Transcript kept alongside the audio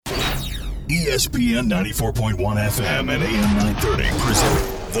ESPN 94.1 FM and AM 930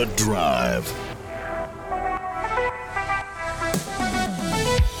 present The Drive.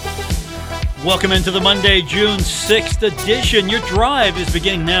 Welcome into the Monday, June 6th edition. Your drive is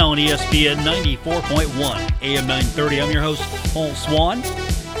beginning now on ESPN 94.1 AM 930. I'm your host, Paul Swan.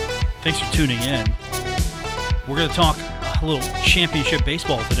 Thanks for tuning in. We're going to talk a little championship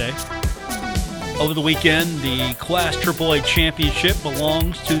baseball today. Over the weekend, the Class AAA championship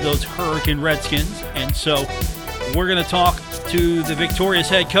belongs to those Hurricane Redskins. And so we're going to talk to the victorious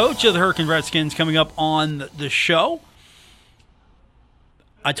head coach of the Hurricane Redskins coming up on the show.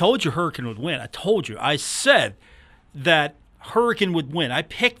 I told you Hurricane would win. I told you. I said that Hurricane would win. I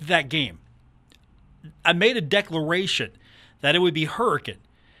picked that game. I made a declaration that it would be Hurricane.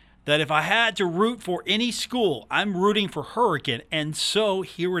 That if I had to root for any school, I'm rooting for Hurricane. And so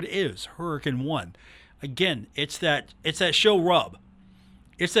here it is. Hurricane won. Again, it's that show rub.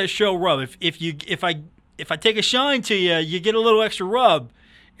 It's that show rub. If I take a shine to you, you get a little extra rub.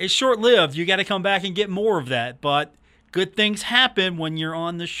 It's short-lived. You got to come back and get more of that. But good things happen when you're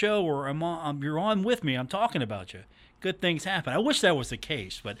on the show or you're on with me. I'm talking about you. Good things happen. I wish that was the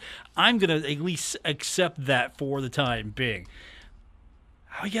case, but I'm going to at least accept that for the time being.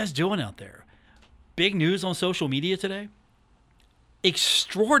 How are you guys doing out there? Big news on social media today.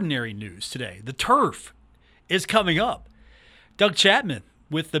 Extraordinary news today. The turf is coming up. Doug Chapman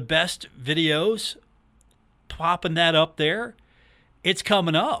with the best videos, popping that up there. It's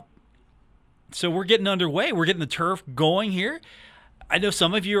coming up. So we're getting underway. We're getting the turf going here. I know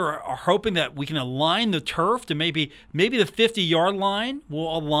some of you are hoping that we can align the turf to maybe the 50-yard line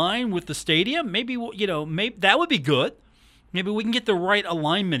will align with the stadium. Maybe that would be good. Maybe we can get the right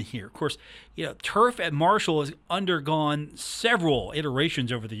alignment here. Of course, turf at Marshall has undergone several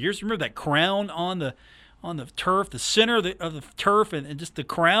iterations over the years. Remember that crown on the turf, the center of the turf, and just the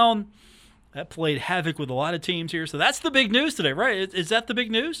crown that played havoc with a lot of teams here. So that's the big news today, right? Is that the big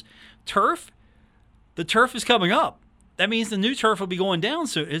news? Turf. The turf is coming up. That means the new turf will be going down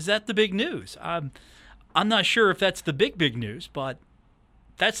soon. Is that the big news? I'm not sure if that's the big news, but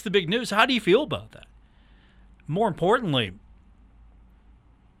that's the big news. How do you feel about that? More importantly,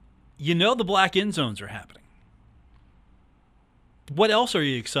 the black end zones are happening. What else are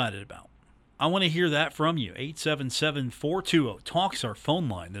you excited about? I want to hear that from you. 877-420-TALK's our phone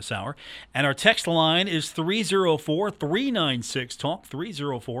line this hour. And our text line is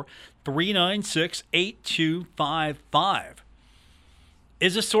 304-396-TALK, 304-396-8255.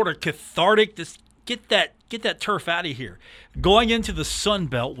 Is this sort of cathartic? Just get that turf out of here. Going into the Sun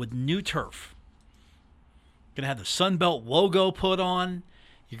Belt with new turf. Going to have the Sun Belt logo put on.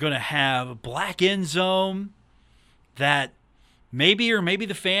 You're going to have a black end zone that maybe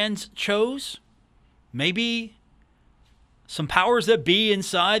the fans chose. Maybe some powers that be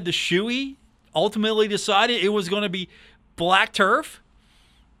inside the shoey ultimately decided it was going to be black turf.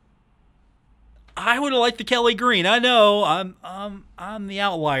 I would have liked the Kelly Green. I know I'm the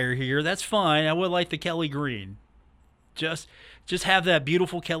outlier here. That's fine. I would like the Kelly Green. Just have that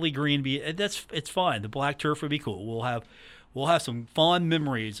beautiful Kelly Green be. It's fine. The black turf would be cool. We'll have some fond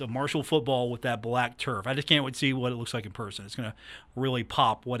memories of Marshall football with that black turf. I just can't wait to see what it looks like in person. It's going to really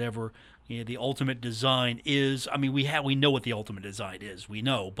pop whatever the ultimate design is. I mean, we know what the ultimate design is. We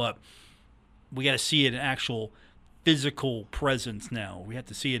know, but we got to see it in actual physical presence now. We have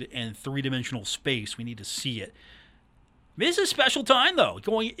to see it in three-dimensional space. We need to see it. This is a special time, though.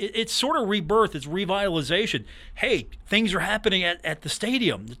 It's sort of rebirth. It's revitalization. Hey, things are happening at the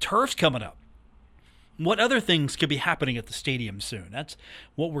stadium. The turf's coming up. What other things could be happening at the stadium soon? That's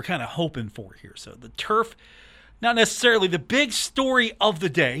what we're kind of hoping for here. So the turf, not necessarily the big story of the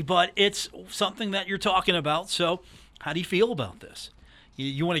day, but it's something that you're talking about. So how do you feel about this?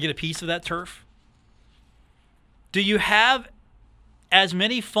 You want to get a piece of that turf? Do you have as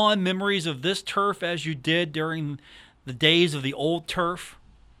many fond memories of this turf as you did during the days of the old turf?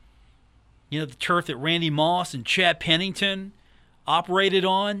 The turf that Randy Moss and Chad Pennington operated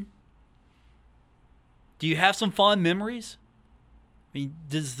on? Do you have some fond memories? I mean,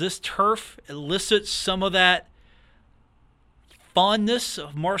 does this turf elicit some of that fondness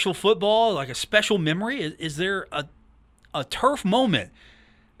of Marshall football, like a special memory? Is there a turf moment?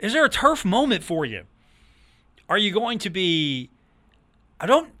 Is there a turf moment for you? Are you going to be...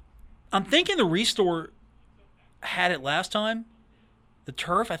 I'm thinking the Restore had it last time. The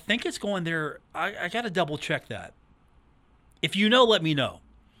turf, I think it's going there. I got to double check that. If you know, let me know.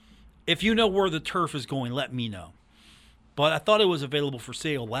 If you know where the turf is going, let me know. But I thought it was available for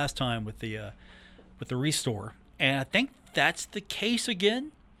sale last time with the Restore. And I think that's the case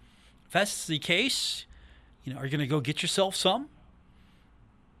again. If that's the case, are you going to go get yourself some?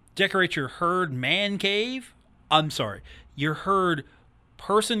 decorate your herd man cave. I'm sorry, your herd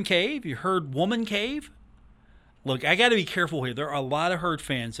person cave, your herd woman cave. Look, I got to be careful here. There are a lot of herd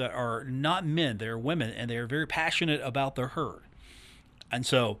fans that are not men, they're women, and they're very passionate about their herd. And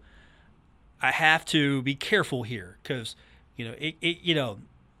so I have to be careful here because, a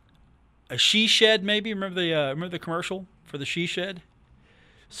she shed maybe. Remember the commercial for the she shed?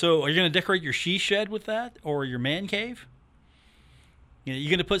 So are you going to decorate your she shed with that or your man cave? You're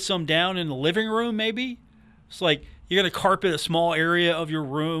going to put some down in the living room maybe? It's like you're going to carpet a small area of your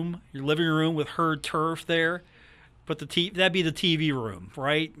room, your living room with herd turf there. Put that'd be the TV room,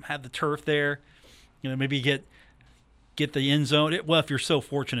 right? Have the turf there. Maybe get the end zone. Well, if you're so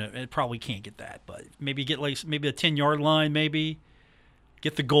fortunate, it probably can't get that, but maybe get maybe a 10-yard line, maybe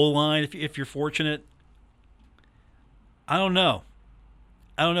get the goal line if you're fortunate. I don't know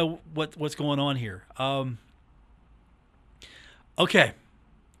what's going on here. Okay.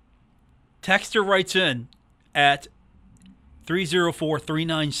 Texter writes in at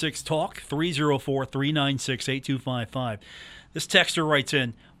 304-396-TALK, 304-396-8255. This texter writes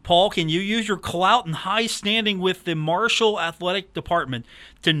in, Paul, can you use your clout and high standing with the Marshall Athletic Department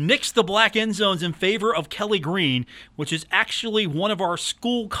to nix the black end zones in favor of Kelly Green, which is actually one of our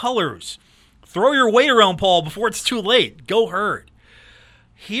school colors? Throw your weight around, Paul, before it's too late. Go Herd.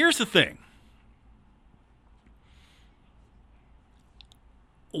 Here's the thing.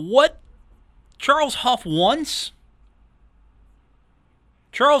 What Charles Huff wants,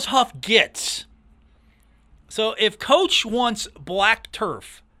 Charles Huff gets. So if Coach wants black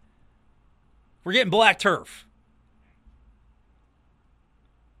turf, we're getting black turf.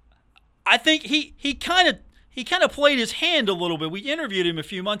 I think he kind of played his hand a little bit. We interviewed him a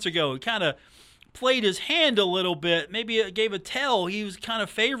few months ago. He kind of played his hand a little bit. Maybe it gave a tell. He was kind of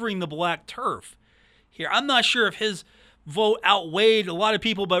favoring the black turf here. I'm not sure if his vote outweighed a lot of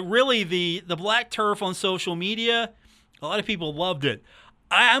people, but really the black turf on social media, a lot of people loved it.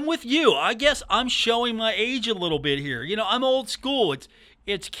 I'm with you. I guess I'm showing my age a little bit here. I'm old school.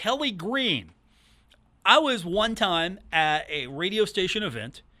 It's Kelly Green. I was one time at a radio station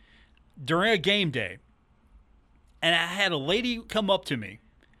event during a game day, and I had a lady come up to me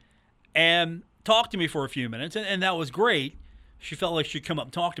and talk to me for a few minutes, and that was great. She felt like she'd come up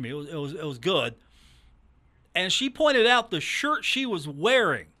and talk to me. It was good. And she pointed out the shirt she was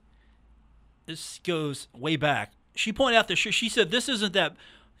wearing. This goes way back. She pointed out the shirt. She said, "This isn't that.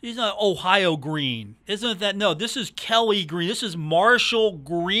 It's not Ohio green. Isn't that? No, this is Kelly green. This is Marshall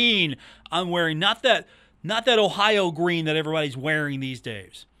green. I'm wearing not that Ohio green that everybody's wearing these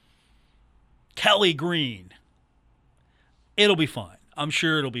days. Kelly green. It'll be fine. I'm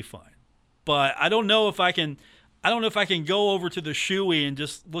sure it'll be fine. But I don't know if I can go over to the shoey and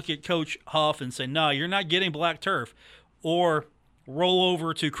just look at Coach Huff and say, no, you're not getting black turf, or roll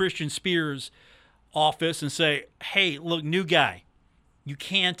over to Christian Spears' office and say, hey, look, new guy, you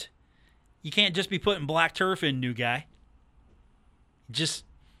can't just be putting black turf in, new guy. Just,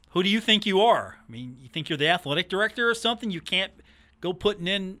 who do you think you are? I mean, you think you're the athletic director or something? You can't go putting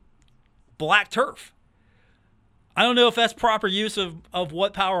in black turf. I don't know if that's proper use of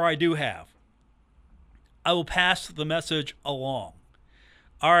what power I do have. I will pass the message along.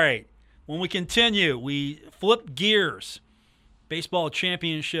 All right. When we continue, we flip gears. Baseball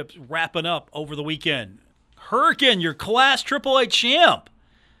championships wrapping up over the weekend. Hurricane, your Class AAA champ.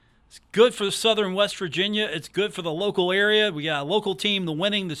 It's good for Southern West Virginia. It's good for the local area. We got a local team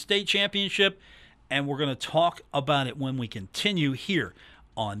winning the state championship, and we're going to talk about it when we continue here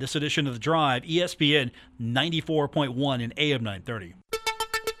on this edition of The Drive, ESPN 94.1 and AM 930.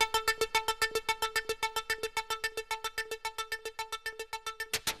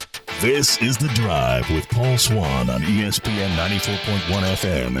 This is The Drive with Paul Swan on ESPN 94.1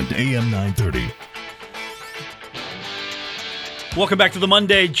 FM and AM 930. Welcome back to the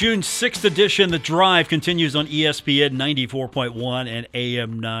Monday, June 6th edition. The Drive continues on ESPN 94.1 and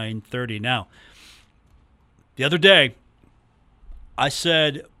AM 930. Now, the other day, I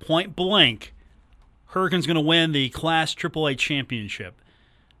said point blank, Hurricanes going to win the Class AAA championship.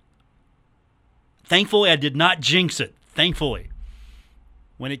 Thankfully, I did not jinx it. Thankfully.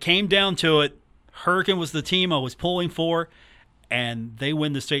 When it came down to it, Hurricane was the team I was pulling for, and they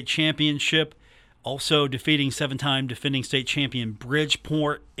win the state championship, also defeating 7-time defending state champion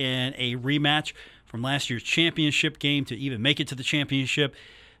Bridgeport in a rematch from last year's championship game to even make it to the championship.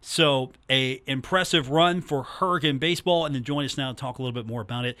 So a impressive run for Hurricane baseball, and then join us now to talk a little bit more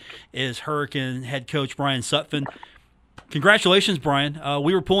about it is Hurricane head coach Brian Sutphin. Congratulations, Brian.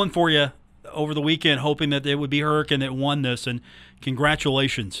 We were pulling for you over the weekend, hoping that it would be Hurricane that won this, and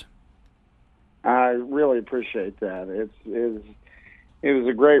congratulations. I really appreciate that. It was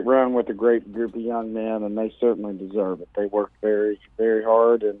a great run with a great group of young men, and they certainly deserve it. They worked very, very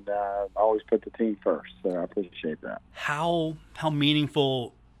hard and always put the team first, so I appreciate that. How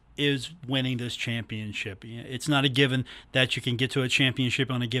meaningful is winning this championship? It's not a given that you can get to a championship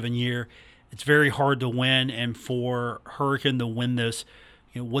on a given year. It's very hard to win, and for Hurricane to win this,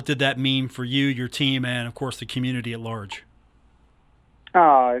 what did that mean for you, your team, and, of course, the community at large?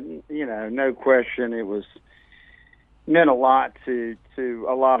 No question. It meant a lot to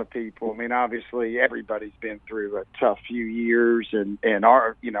a lot of people. I mean, obviously everybody's been through a tough few years, and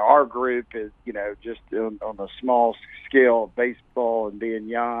our group is, just on a small scale of baseball and being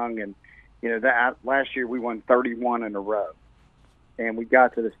young, and that last year we won 31 in a row, and we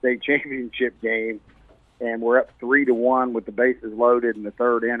got to the state championship game, and we're up 3-1 with the bases loaded in the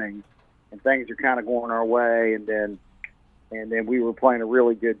third inning, and things are kind of going our way, and then we were playing a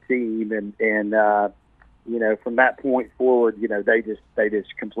really good team, and from that point forward, they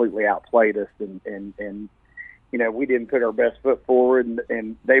just completely outplayed us, and we didn't put our best foot forward,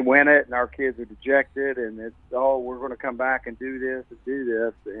 and they win it, and our kids are dejected, and it's, we're going to come back and do this,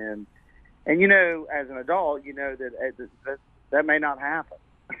 and as an adult, that may not happen,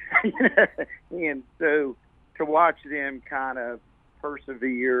 and so to watch them kind of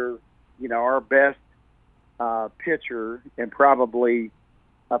persevere, our best pitcher, and probably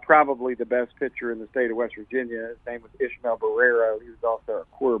the best pitcher in the state of West Virginia. His name was Ishmael Barrero. He was also a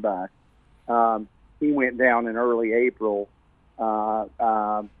quarterback. He went down in early April,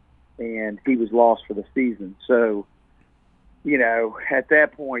 and he was lost for the season. So, at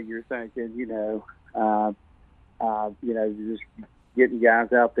that point, you're thinking, you're just getting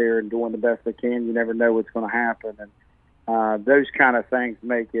guys out there and doing the best they can. You never know what's going to happen, and those kind of things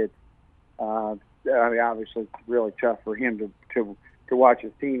make it. Obviously, really tough for him to watch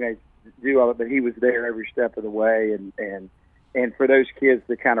his teammates do all it, but he was there every step of the way, and for those kids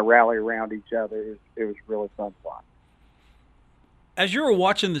to kind of rally around each other, it was really fun to watch. As you were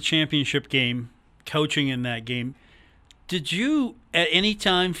watching the championship game, coaching in that game, did you at any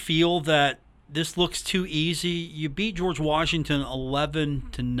time feel that this looks too easy? You beat George Washington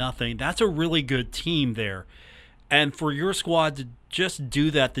 11-0. That's a really good team there. And for your squad to just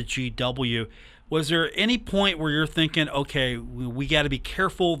do that, the GW, was there any point where you're thinking, okay, we got to be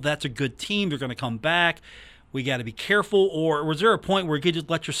careful, that's a good team, they're going to come back, we got to be careful? Or was there a point where you could just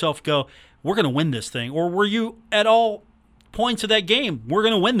let yourself go, we're going to win this thing? Or were you at all points of that game, we're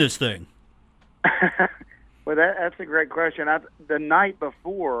going to win this thing? Well, that's a great question. The night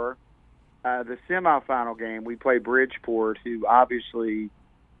before the semifinal game, we played Bridgeport, who obviously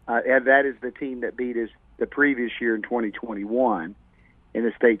that is the team that beat us the previous year in 2021 in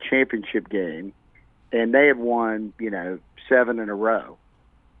the state championship game, and they have won 7 in a row,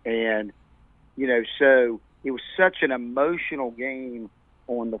 and so it was such an emotional game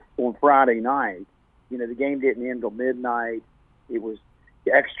on Friday night. The game didn't end till midnight. It was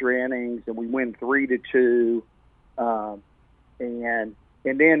extra innings, and we win 3-2, and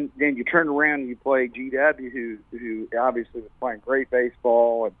then you turn around and you play GW, who obviously was playing great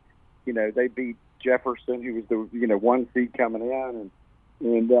baseball, and they beat Jefferson, who was the 1 seed coming in,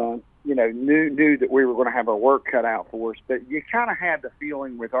 and knew that we were going to have our work cut out for us. But you kind of had the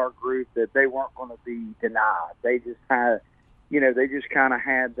feeling with our group that they weren't going to be denied. They just kind of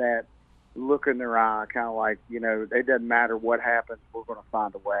had that look in their eye, kind of like, it doesn't matter what happens, we're going to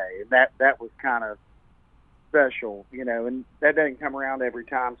find a way. And that was kind of special, and that doesn't come around every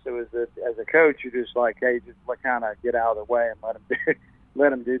time. So as a coach, you're just like, hey, just kind of get out of the way and let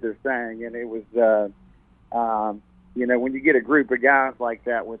them do their thing. And it was, when you get a group of guys like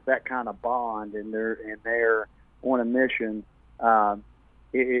that with that kind of bond, and they're on a mission,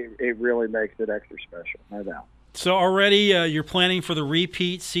 it really makes it extra special, no doubt. So already you're planning for the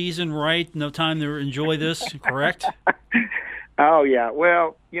repeat season, right? No time to enjoy this, correct? Oh yeah.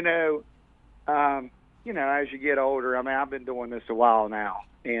 Well, as you get older, I mean, I've been doing this a while now,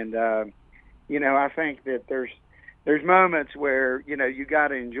 and I think that there's moments where you got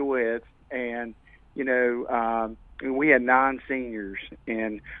to enjoy it, and we had 9 seniors,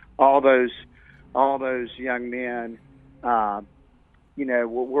 and all those young men,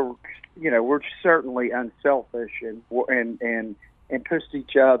 we're certainly unselfish and pushed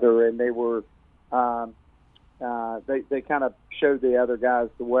each other, and they were they kind of showed the other guys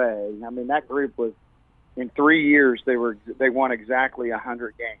the way. I mean, that group was, in 3 years they won exactly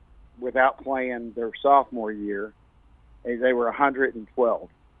 100 games without playing their sophomore year. They were 112.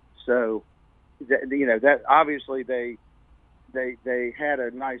 So that obviously they had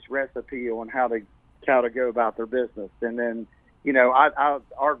a nice recipe on how to go about their business. And then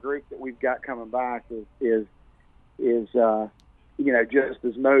our group that we've got coming back is just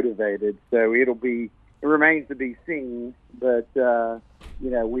as motivated. So it remains to be seen, but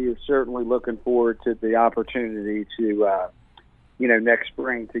we are certainly looking forward to the opportunity to next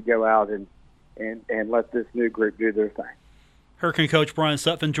spring to go out and let this new group do their thing. Hurricane coach Brian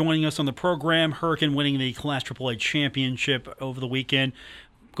Sutphin joining us on the program. Hurricane winning the Class AAA championship over the weekend,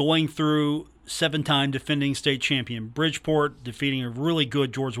 going through 7-time defending state champion Bridgeport, defeating a really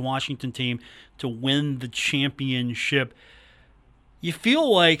good George Washington team to win the championship. You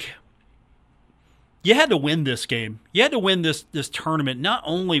feel like you had to win this game. You had to win this tournament, not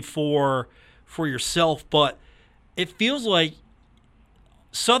only for yourself, but it feels like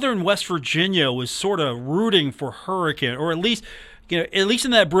Southern West Virginia was sort of rooting for Hurricane, or at least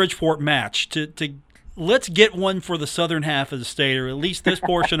in that Bridgeport match, to let's get one for the southern half of the state, or at least this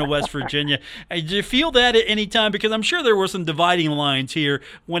portion of West Virginia. Did you feel that at any time? Because I'm sure there were some dividing lines here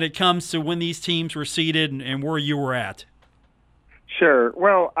when it comes to when these teams were seated and where you were at. Sure.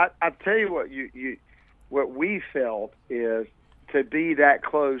 Well, I tell you what we felt is to be that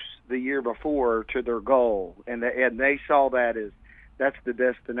close the year before to their goal, and they saw that as that's the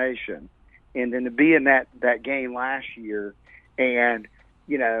destination. And then to be in that game last year and,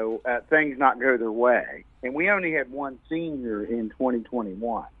 things not go their way. And we only had one senior in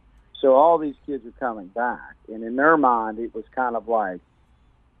 2021. So all these kids are coming back. And in their mind, it was kind of like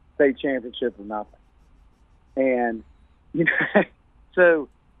state championship or nothing. And, so,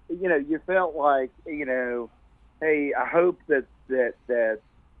 you felt like, hey, I hope that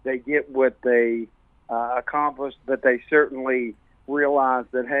they get what they accomplished, but they certainly realize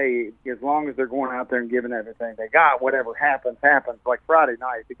that, hey, as long as they're going out there and giving everything they got, whatever happens. Like Friday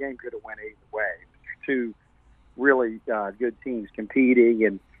night, the game could have went either way. Two really good teams competing,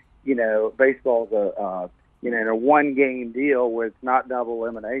 and baseball's a one-game deal with not double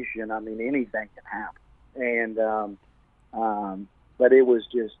elimination. I mean, anything can happen. And but it was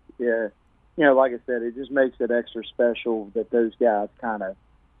just, like I said, it just makes it extra special that those guys kind of,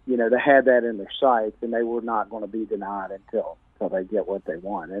 they had that in their sights, and they were not going to be denied until they get what they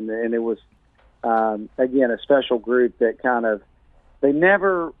want. And it was, again, a special group that kind of, you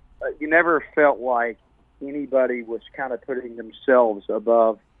never felt like anybody was kind of putting themselves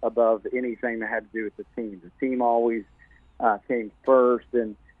above anything that had to do with the team. The team always came first,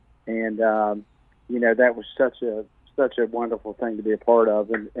 and that was such a wonderful thing to be a part of.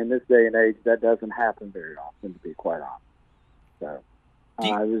 And in this day and age, that doesn't happen very often, to be quite honest. So.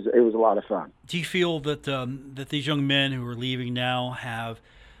 It was a lot of fun. Do you feel that that these young men who are leaving now have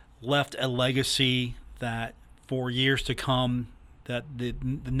left a legacy that for years to come, that the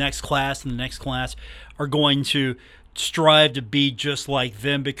next class and the next class are going to strive to be just like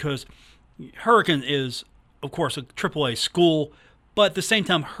them? Because Hurricane is, of course, a AAA school, but at the same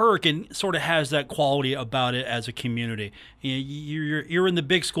time, Hurricane sort of has that quality about it as a community. You're in the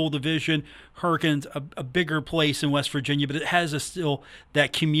big school division. Hurricane's a bigger place in West Virginia, but it has still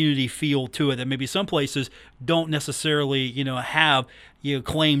that community feel to it that maybe some places don't necessarily, have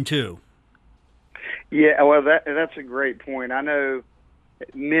claim to. Yeah, well, that's a great point. I know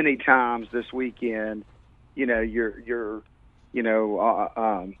many times this weekend, it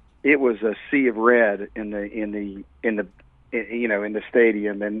was a sea of red in the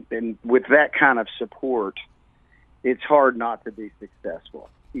stadium, and with that kind of support, it's hard not to be successful.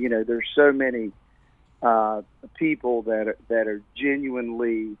 There's so many people that are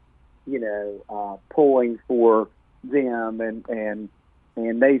genuinely, pulling for them, and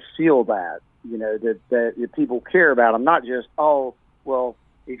they feel that, that people care about them. Not just, oh, well,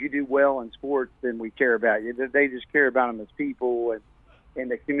 if you do well in sports, then we care about you. They just care about them as people, and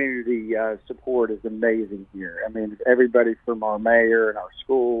the community support is amazing here. I mean, everybody from our mayor and our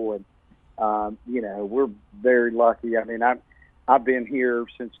school, and we're very lucky. I mean, I've been here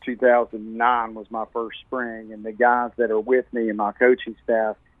since 2009 was my first spring, and the guys that are with me and my coaching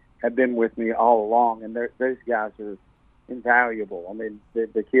staff have been with me all along, and those guys are invaluable. I mean,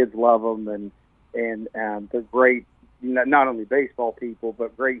 the kids love them, and they're great. Not only baseball people,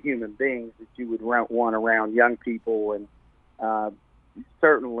 but great human beings that you would want around young people, and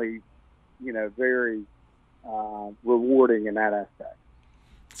certainly, very rewarding in that aspect.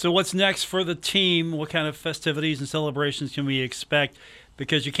 So what's next for the team? What kind of festivities and celebrations can we expect?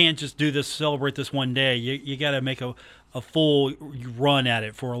 Because you can't just celebrate this one day. You got to make a full run at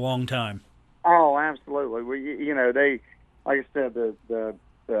it for a long time. Oh, absolutely. Well, they, like I said, the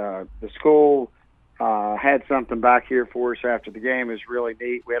school had something back here for us after the game. It was really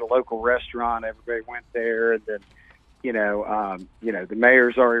neat. We had a local restaurant. Everybody went there, and then the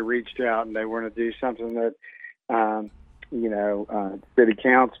mayor's already reached out, and they want to do something that, city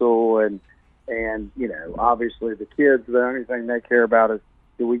council and And obviously the kids, the only thing they care about is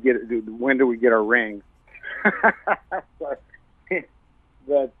when do we get our rings?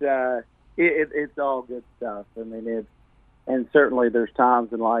 But it's all good stuff. I mean, and certainly there's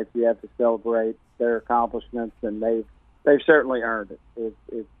times in life you have to celebrate their accomplishments, and they've certainly earned it.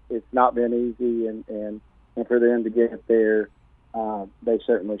 It's not been easy, and for them to get there, they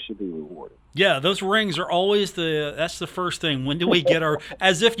certainly should be rewarded. Yeah, those rings are always that's the first thing. When do we get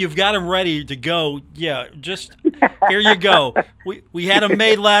as if you've got them ready to go. Yeah, just here you go. We had them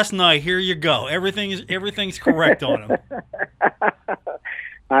made last night. Here you go. Everything's correct on them.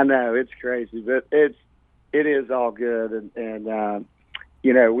 I know, it's crazy, but it is all good. And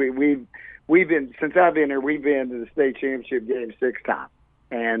we've been, since I've been here, we've been to the state championship game 6 times.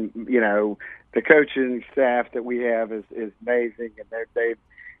 And, the coaching staff that we have is amazing. And they've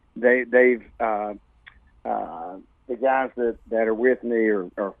the guys that are with me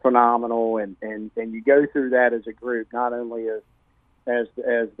are phenomenal. And you go through that as a group, not only as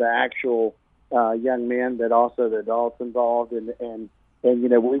the actual young men, but also the adults involved. And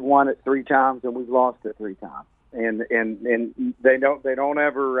we've won it 3 times and we've lost it 3 times. And they don't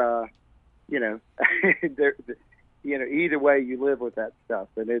ever, either way you live with that stuff.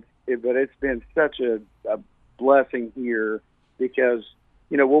 And but it's been such a blessing here because,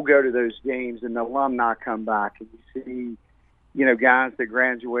 we'll go to those games and the alumni come back and you see, guys that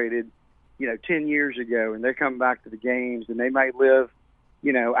graduated, 10 years ago, and they come back to the games and they might live,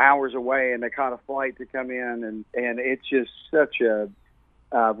 hours away, and they caught a flight to come in. And it's just such a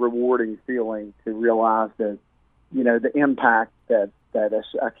rewarding feeling to realize that, the impact that a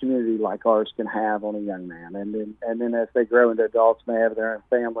community like ours can have on a young man. And then as they grow into adults and they have their own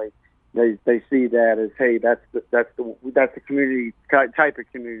family, they see that as, hey, that's the community type of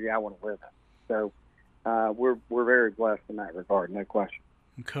community I want to live in. So we're very blessed in that regard, no question.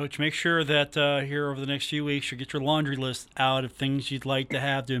 Coach, make sure that here over the next few weeks you get your laundry list out of things you'd like to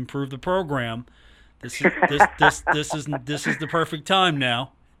have to improve the program. This is the perfect time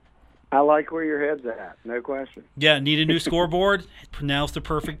now. I like where your head's at, no question. Yeah, need a new scoreboard? Now's the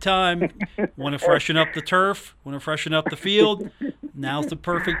perfect time. Want to freshen up the turf? Want to freshen up the field? Now's the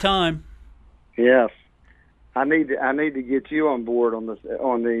perfect time. Yes, I need to get you on board on this. You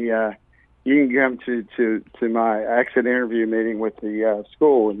can come to my exit interview meeting with the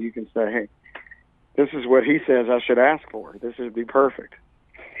school, and you can say, hey, this is what he says I should ask for. This would be perfect.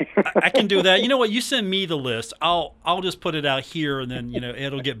 I can do that. You know what? You send me the list. I'll just put it out here, and then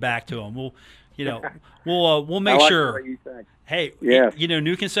it'll get back to them. We'll make sure. What you think. Hey, yes.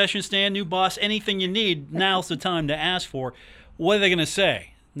 New concession stand, new boss, anything you need. Now's the time to ask for. What are they going to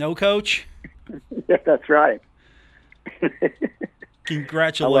say? No, coach? Yeah, that's right.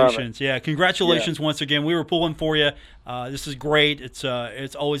 Congratulations. Yeah, congratulations once again. We were pulling for you. This is great. It's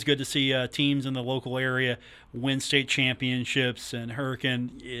always good to see teams in the local area win state championships, and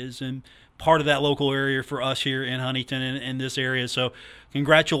Hurricane is in part of that local area for us here in Huntington and in this area. So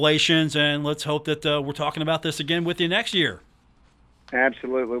congratulations, and let's hope that we're talking about this again with you next year.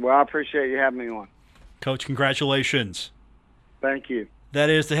 Absolutely. Well, I appreciate you having me on. Coach, congratulations. Thank you. That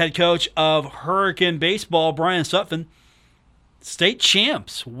is the head coach of Hurricane Baseball, Brian Sutphin. State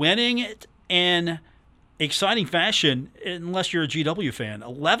champs, winning it in exciting fashion, unless you're a GW fan.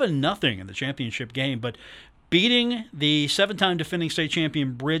 11-0 in the championship game, but beating the 7-time defending state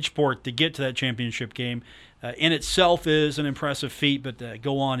champion Bridgeport to get to that championship game in itself is an impressive feat, but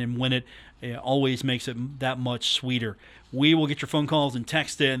go on and win it always makes it that much sweeter. We will get your phone calls and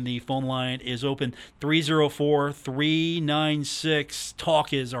text in. The phone line is open.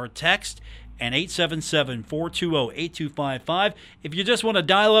 304-396-TALK is our text, and 877-420-8255 if you just want to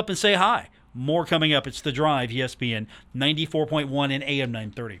dial up and say hi. More coming up. It's The Drive, ESPN 94.1 and AM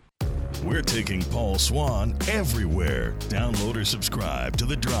 930. We're taking Paul Swan everywhere. Download or subscribe to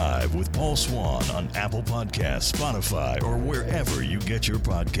The Drive with Paul Swan on Apple Podcasts, Spotify, or wherever you get your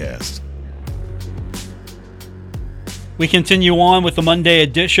podcasts. We continue on with the Monday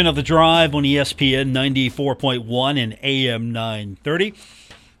edition of The Drive on ESPN 94.1 and AM 930.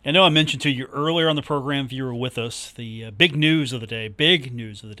 I know I mentioned to you earlier on the program, if you were with us, the big news of the day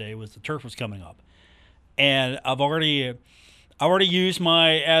was the turf was coming up. And I've already used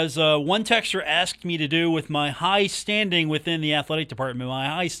as one texter asked me to do with my high standing within the athletic department. My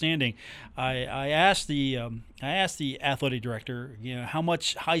high standing, I asked the athletic director, how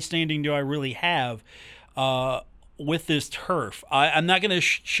much high standing do I really have with this turf? I'm not going to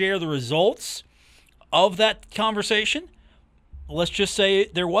share the results of that conversation. Let's just say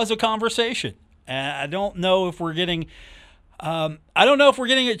there was a conversation. I don't know if we're getting.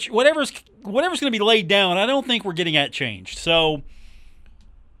 Whatever's going to be laid down. I don't think we're getting that changed. So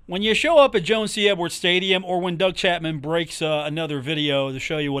When you show up at Jones C. Edwards Stadium, or when Doug Chapman breaks another video to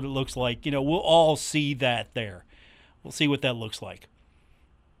show you what it looks like, we'll all see that there. We'll see what that looks like.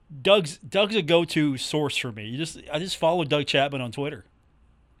 Doug's a go-to source for me. I just follow Doug Chapman on Twitter.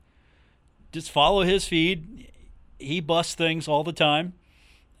 Just follow his feed. He busts things all the time.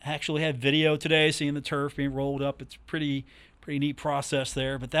 I actually had video today, seeing the turf being rolled up. It's pretty neat process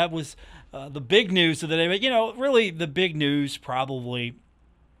there. But that was the big news of the day. But really the big news probably.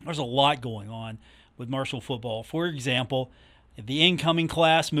 There's a lot going on with Marshall football. For example, the incoming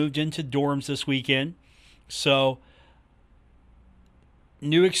class moved into dorms this weekend. So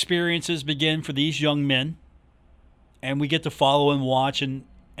new experiences begin for these young men. And we get to follow and watch and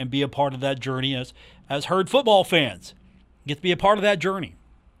be a part of that journey as Herd football fans. Get to be a part of that journey.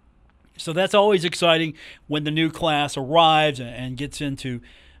 So that's always exciting when the new class arrives and gets into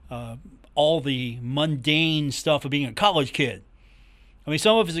all the mundane stuff of being a college kid. I mean,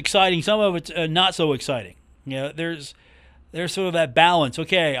 some of it's exciting, some of it's not so exciting. There's sort of that balance.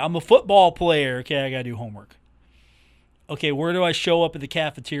 Okay, I'm a football player. Okay, I got to do homework. Okay, where do I show up at the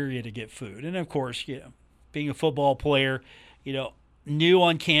cafeteria to get food? And, of course, being a football player, new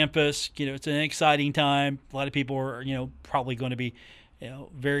on campus, it's an exciting time. A lot of people are, probably going to be,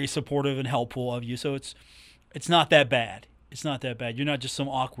 very supportive and helpful of you. So it's not that bad. It's not that bad. You're not just some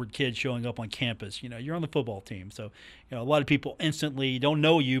awkward kid showing up on campus. You're on the football team. So, a lot of people instantly don't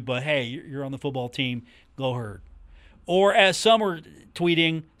know you, but hey, you're on the football team. Go Herd. Or as some are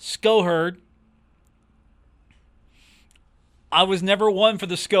tweeting, Sko Herd. I was never one for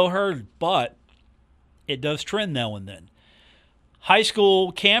the Sko Herd, but it does trend now and then. High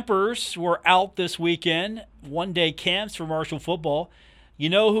school campers were out this weekend. One-day camps for Marshall football. You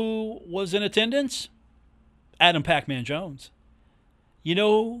know who was in attendance? Adam Pac-Man Jones. You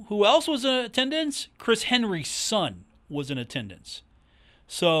know who else was in attendance? Chris Henry's son was in attendance.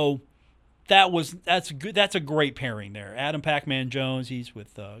 So that's good. That's a great pairing there. Adam Pac-Man Jones, he's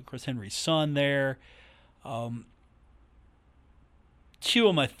with Chris Henry's son there. Two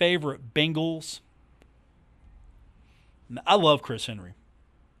of my favorite Bengals. I love Chris Henry.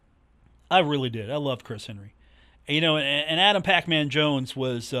 I really did. I loved Chris Henry. And Adam Pac-Man Jones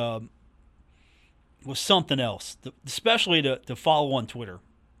was something else, especially to follow on Twitter.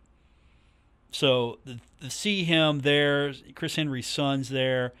 So to see him there, Chris Henry's son's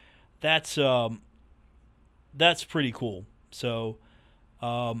there, that's pretty cool. So,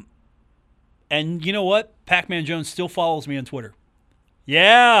 and you know what? Pac-Man Jones still follows me on Twitter.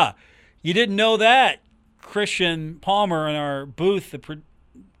 Yeah, you didn't know that. Christian Palmer in our booth, the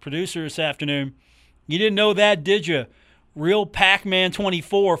producer this afternoon, you didn't know that, did you? Real Pac-Man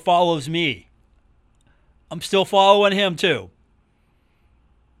 24 follows me. I'm still following him too.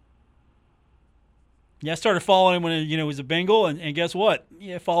 Yeah, I started following him when he was a Bengal, and guess what?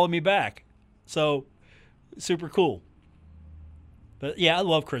 Yeah, followed me back. So, super cool. But yeah, I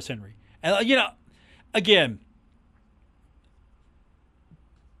love Chris Henry. And again,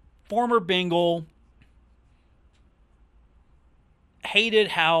 former Bengal, hated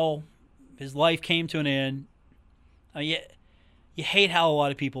how his life came to an end. You hate how a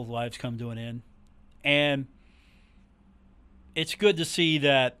lot of people's lives come to an end. And it's good to see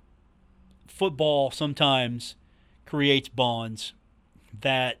that football sometimes creates bonds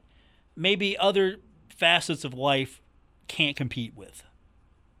that maybe other facets of life can't compete with.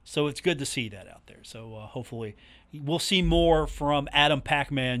 So it's good to see that out there. So hopefully we'll see more from Adam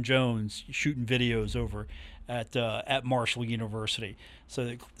Pac-Man Jones shooting videos over at Marshall University. So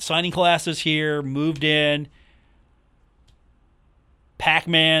the signing class is here, moved in.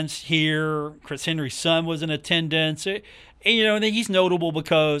 Pac-Man's here. Chris Henry's son was in attendance. And he's notable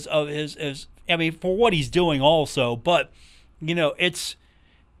because of his for what he's doing also. But, it's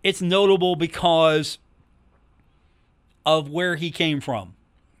notable because of where he came from.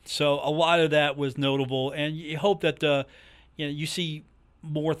 So a lot of that was notable. And you hope that, you see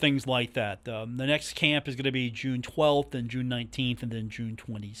more things like that. The next camp is going to be June 12th and June 19th and then June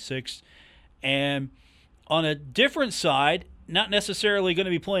 26th. And on a different side, not necessarily going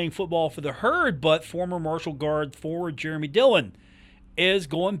to be playing football for the Herd, but former Marshall guard forward Jeremy Dillon is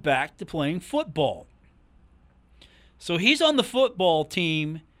going back to playing football. So he's on the football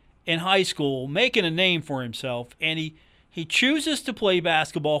team in high school, making a name for himself, and he chooses to play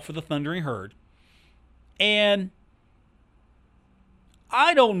basketball for the Thundering Herd. And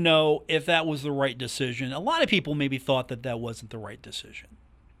I don't know if that was the right decision. A lot of people maybe thought that wasn't the right decision.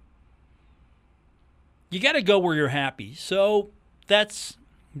 You got to go where you're happy. So that's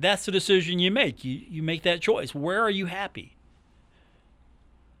the decision you make. You make that choice. Where are you happy?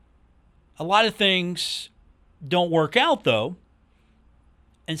 A lot of things don't work out, though.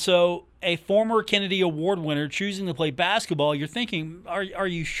 And so a former Kennedy Award winner choosing to play basketball, you're thinking, are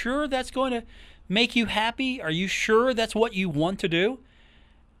you sure that's going to make you happy? Are you sure that's what you want to do?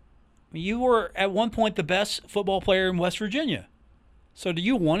 You were at one point the best football player in West Virginia. So do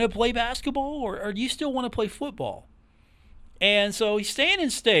you want to play basketball or do you still want to play football? And so he's staying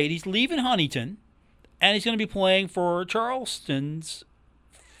in state. He's leaving Huntington, and he's going to be playing for Charleston's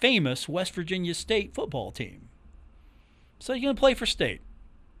famous West Virginia State football team. So he's going to play for state.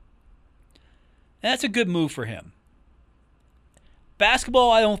 And that's a good move for him. Basketball,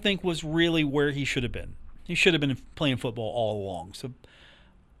 I don't think, was really where he should have been. He should have been playing football all along. So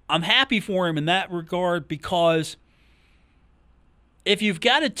I'm happy for him in that regard because if you've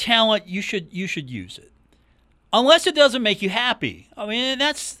got a talent, you should use it. Unless it doesn't make you happy. I mean,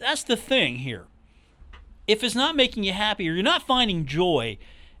 that's the thing here. If it's not making you happy or you're not finding joy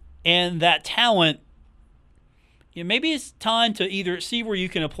in that talent, maybe it's time to either see where you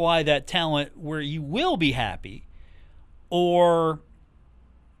can apply that talent where you will be happy, or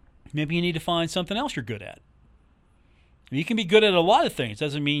maybe you need to find something else you're good at. You can be good at a lot of things.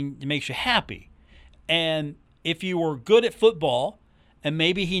 Doesn't mean it makes you happy. And if you were good at football, and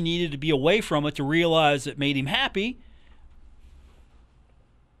maybe he needed to be away from it to realize it made him happy,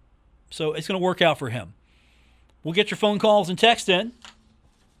 so it's going to work out for him. We'll get your phone calls and text in.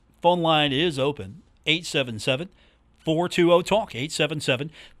 Phone line is open, 877-420-TALK,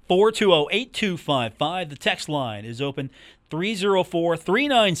 877-420-8255. The text line is open,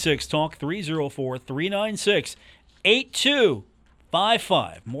 304-396-TALK,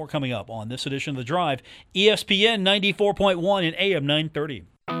 304-396-8255. More coming up on this edition of The Drive, ESPN 94.1 and AM 930.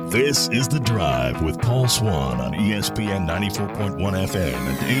 This is The Drive with Paul Swann on ESPN 94.1 FM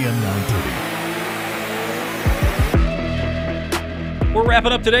and AM 930. We're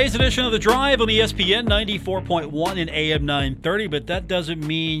wrapping up today's edition of The Drive on ESPN 94.1 and AM 930, but that doesn't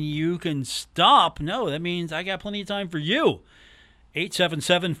mean you can stop. No, that means I got plenty of time for you.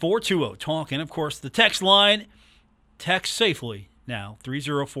 877-420-TALK. And, of course, the text line, text safely now,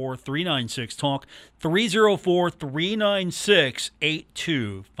 304-396-TALK,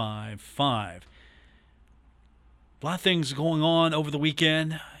 304-396-8255. A lot of things going on over the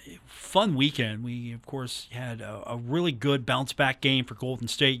weekend. Fun weekend. We, of course, had a really good bounce-back game for Golden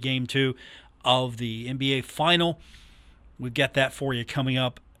State, Game 2 of the NBA Final. We've got that for you coming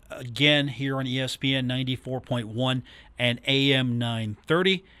up again here on ESPN 94.1 and AM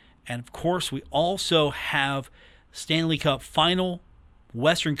 930. And, of course, we also have Stanley Cup Final,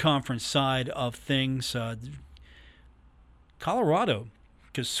 Western Conference side of things. Colorado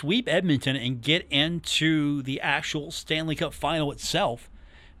could sweep Edmonton and get into the actual Stanley Cup Final itself,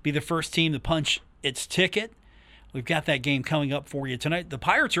 be the first team to punch its ticket. We've got that game coming up for you tonight. The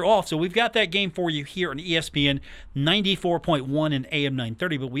Pirates are off, so we've got that game for you here on ESPN 94.1 and AM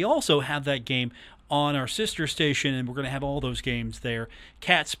 930, but we also have that game on our sister station, and we're going to have all those games there.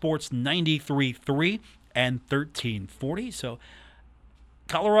 Cat Sports 93.3 and 1340. So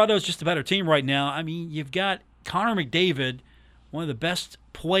Colorado's just a better team right now. I mean, you've got Connor McDavid, one of the best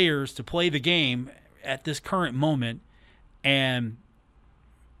players to play the game at this current moment, and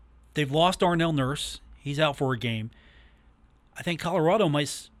they've lost Darnell Nurse. He's out for a game. I think Colorado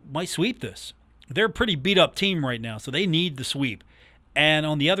might sweep this. They're a pretty beat-up team right now, so they need the sweep. And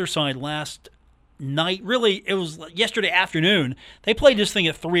on the other side, last night, really, it was yesterday afternoon, they played this thing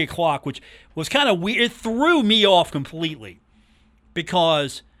at 3 o'clock, which was kind of weird. It threw me off completely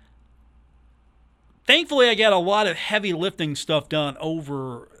because thankfully I got a lot of heavy lifting stuff done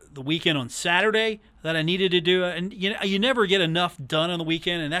over the weekend on Saturday that I needed to do. And you never get enough done on the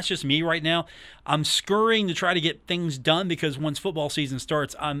weekend, and that's just me right now. I'm scurrying to try to get things done because once football season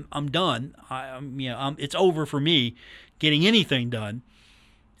starts, I'm done. It's over for me getting anything done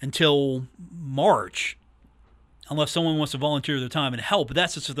until March, unless someone wants to volunteer their time and help. But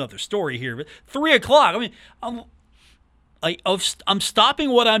that's just another story here. But 3 o'clock, I mean, I'm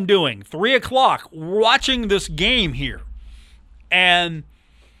stopping what I'm doing. 3 o'clock, watching this game here. And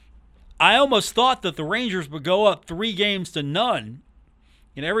I almost thought that the Rangers would go up 3-0.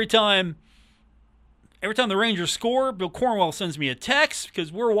 And every time the Rangers score, Bill Cornwell sends me a text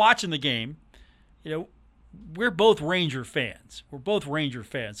because we're watching the game. We're both Ranger fans.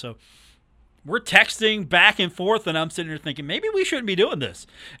 So we're texting back and forth, and I'm sitting here thinking, maybe we shouldn't be doing this.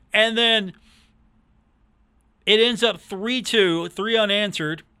 And then it ends up 3-2, 3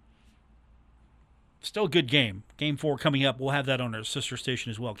 unanswered. Still a good game. Game 4 coming up. We'll have that on our sister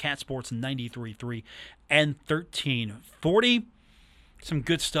station as well. Cat Sports 93.3 and 1340. Some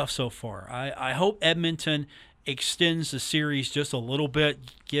good stuff so far. I hope Edmonton extends the series just a little bit,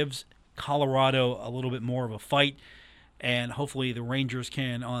 gives Colorado a little bit more of a fight, And hopefully the Rangers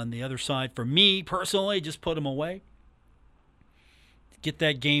can, on the other side, for me personally, just put them away. Get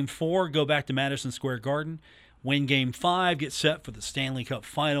that Game 4, go back to Madison Square Garden, win Game 5, get set for the Stanley Cup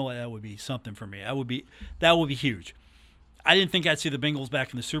Final. That would be something for me. That would be huge. I didn't think I'd see the Bengals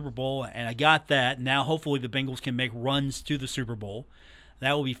back in the Super Bowl, and I got that. Now hopefully the Bengals can make runs to the Super Bowl.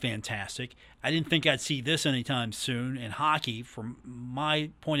 That will be fantastic. I didn't think I'd see this anytime soon. In hockey, from my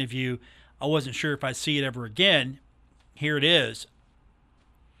point of view, I wasn't sure if I'd see it ever again. Here it is.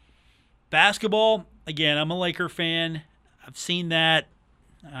 Basketball, again, I'm a Laker fan. I've seen that.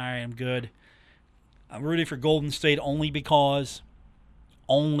 All right, I'm good. I'm rooting for Golden State only because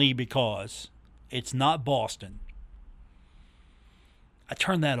it's not Boston. I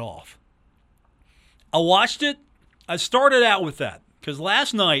turned that off. I watched it. I started out with that because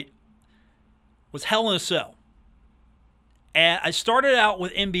last night was Hell in a Cell. And I started out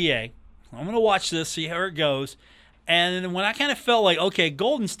with NBA. I'm going to watch this, see how it goes. And then when I kind of felt like, okay,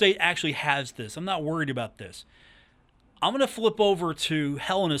 Golden State actually has this. I'm not worried about this. I'm going to flip over to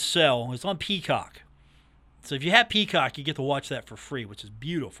Hell in a Cell. It's on Peacock. So if you have Peacock, you get to watch that for free, which is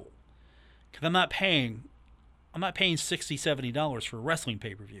beautiful. Because I'm not paying $60, $70 for a wrestling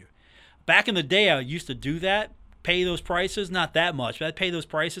pay-per-view. Back in the day, I used to do that, pay those prices, not that much, but I'd pay those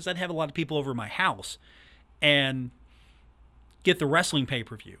prices. I'd have a lot of people over at my house and get the wrestling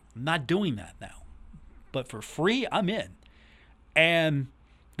pay-per-view. I'm not doing that now. But for free, I'm in. And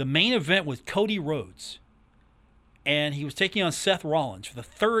the main event was Cody Rhodes. And he was taking on Seth Rollins for the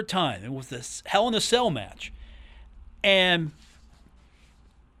third time. It was this Hell in a Cell match. And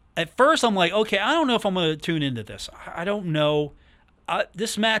at first, I'm like, okay, I don't know if I'm going to tune into this. I don't know.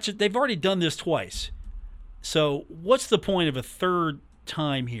 This match, they've already done this twice. So what's the point of a third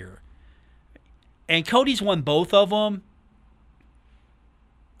time here? And Cody's won both of them.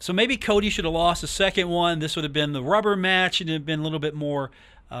 So maybe Cody should have lost the second one. This would have been the rubber match, and it would have been a little bit more.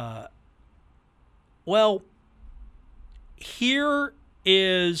 Well, here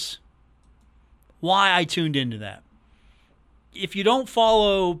is why I tuned into that. If you don't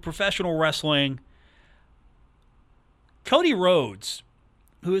follow professional wrestling, Cody Rhodes,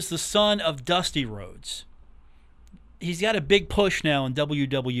 who is the son of Dusty Rhodes, he's got a big push now in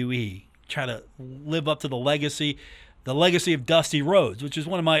WWE, try to live up to the legacy of Dusty Rhodes, which is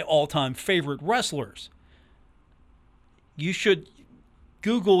one of my all-time favorite wrestlers. You should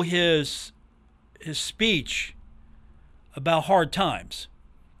Google his speech about hard times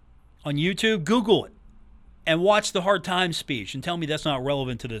on YouTube. Google it and watch the hard times speech and tell me that's not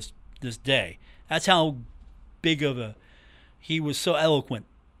relevant to this day. That's how big of he was, so eloquent.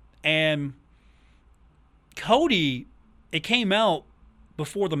 And Cody, it came out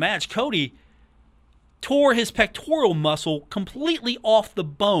before the match, Cody tore his pectoral muscle completely off the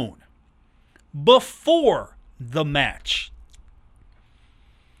bone before the match.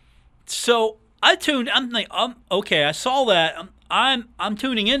 So I'm like, okay, I saw that. I'm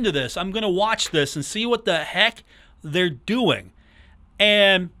tuning into this. I'm going to watch this and see what the heck they're doing.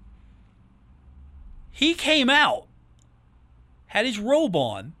 And he came out, had his robe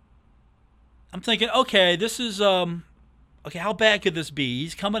on. I'm thinking, okay, this is okay, how bad could this be?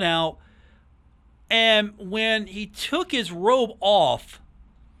 He's coming out. And when he took his robe off,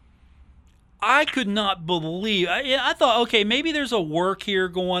 I could not believe. I thought, okay, maybe there's a work here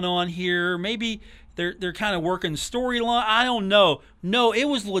going on here. Maybe they're kind of working storyline. I don't know. No, it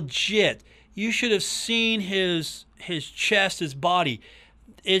was legit. You should have seen his chest, his body.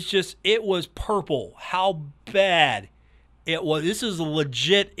 It was purple. How bad it was. This is a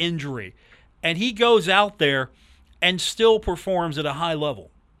legit injury. And he goes out there and still performs at a high level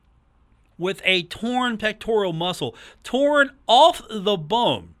with a torn pectoral muscle, torn off the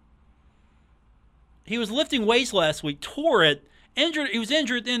bone. He was lifting weights last week, tore it, injured. He was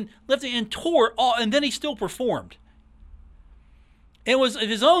injured, then lifting and tore it all, and then he still performed. It was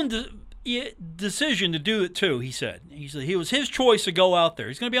his own decision to do it too, he said. He said it was his choice to go out there.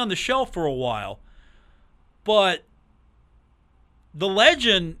 He's going to be on the shelf for a while, but the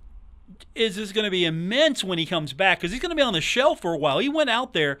legend is going to be immense when he comes back because he's going to be on the shelf for a while. He went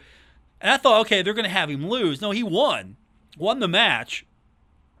out there, and I thought, okay, they're going to have him lose. No, he won the match.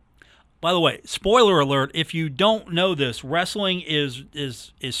 By the way, spoiler alert, if you don't know this, wrestling is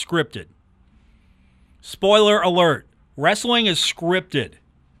scripted. Spoiler alert, wrestling is scripted.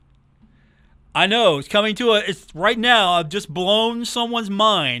 I know, it's coming to it's right now, I've just blown someone's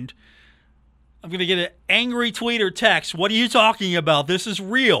mind. I'm going to get an angry tweet or text. What are you talking about? This is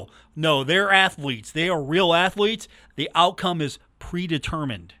real. No, they're athletes. They are real athletes. The outcome is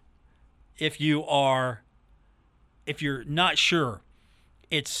predetermined. If you're not sure,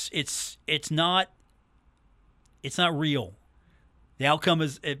 it's not It's not real. The outcome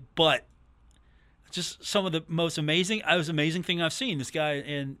is, but just some of the most amazing thing I've seen. This guy,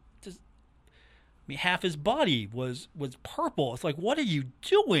 and just, I mean, half his body was purple. It's like, what are you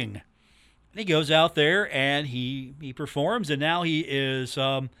doing? And he goes out there and he performs, and now he is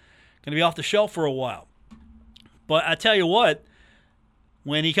going to be off the shelf for a while. But I tell you what,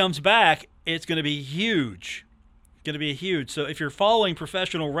 when he comes back, it's going to be huge. It's going to be huge. So if you're following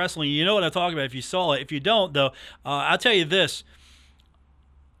professional wrestling, you know what I'm talking about if you saw it. If you don't, though, I'll tell you this.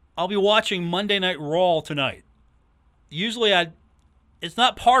 I'll be watching Monday Night Raw tonight. Usually it's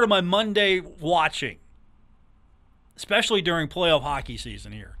not part of my Monday watching, especially during playoff hockey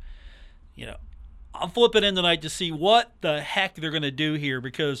season here. You know, I'm flipping in tonight to see what the heck they're going to do here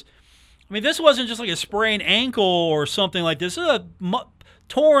because, I mean, this wasn't just like a sprained ankle or something like this. This is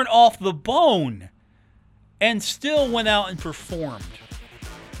torn off the bone and still went out and performed.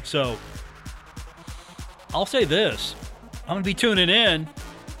 So, I'll say this. I'm going to be tuning in.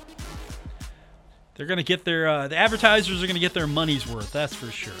 They're going to get the advertisers are going to get their money's worth, that's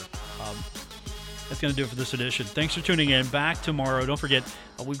for sure. That's going to do it for this edition. Thanks for tuning in. Back tomorrow. Don't forget,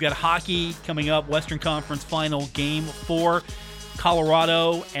 we've got hockey coming up, Western Conference Final Game 4,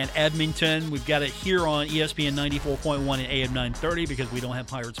 Colorado and Edmonton. We've got it here on ESPN 94.1 and AM 930 because we don't have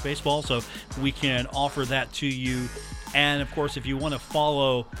Pirates baseball, so we can offer that to you. And, of course, if you want to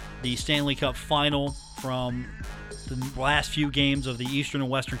follow the Stanley Cup Final from the last few games of the Eastern and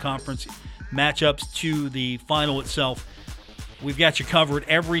Western Conference matchups to the final itself, we've got you covered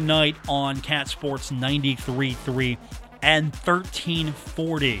every night on Cat Sports 93.3 and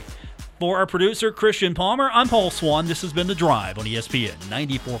 1340. For our producer, Christian Palmer, I'm Paul Swan. This has been The Drive on ESPN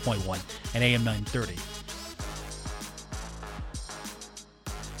 94.1 and AM 930.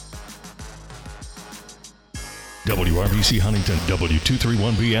 WRBC Huntington,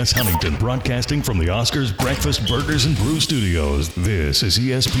 W231BS Huntington, broadcasting from the Oscars Breakfast Burgers and Brew Studios. This is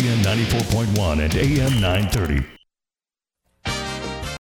ESPN 94.1 and AM 930.